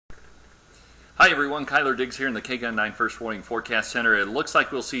Hi everyone, Kyler Diggs here in the K-Gun 9 First Warning Forecast Center. It looks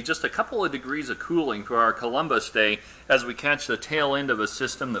like we'll see just a couple of degrees of cooling for our Columbus Day as we catch the tail end of a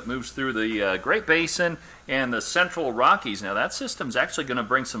system that moves through the Great Basin and the Central Rockies. Now that system's actually going to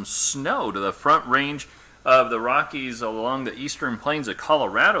bring some snow to the front range of the Rockies along the eastern plains of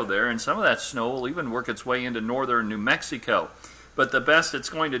Colorado there, and some of that snow will even work its way into northern New Mexico. But the best it's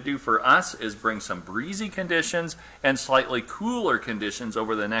going to do for us is bring some breezy conditions and slightly cooler conditions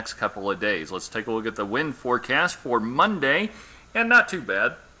over the next couple of days. Let's take a look at the wind forecast for Monday, and not too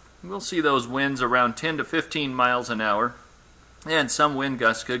bad. We'll see those winds around 10 to 15 miles an hour, and some wind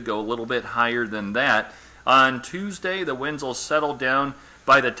gusts could go a little bit higher than that. On Tuesday, the winds will settle down.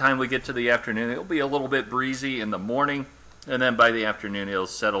 By the time we get to the afternoon, it'll be a little bit breezy in the morning, and then by the afternoon, it'll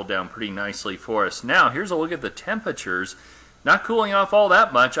settle down pretty nicely for us. Now, here's a look at the temperatures. Not cooling off all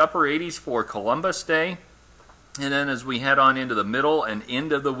that much, upper 80s for Columbus Day. And then as we head on into the middle and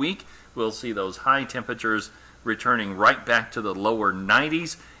end of the week, we'll see those high temperatures returning right back to the lower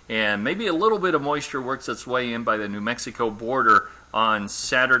 90s. And maybe a little bit of moisture works its way in by the New Mexico border on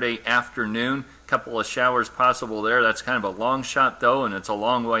Saturday afternoon. A couple of showers possible there. That's kind of a long shot though, and it's a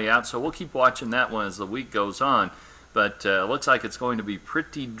long way out. So we'll keep watching that one as the week goes on. But looks like it's going to be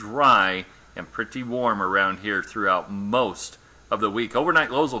pretty dry and pretty warm around here throughout most of the week. Overnight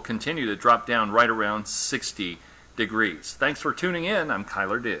lows will continue to drop down right around 60 degrees. Thanks for tuning in. I'm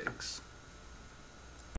Kyler Diggs.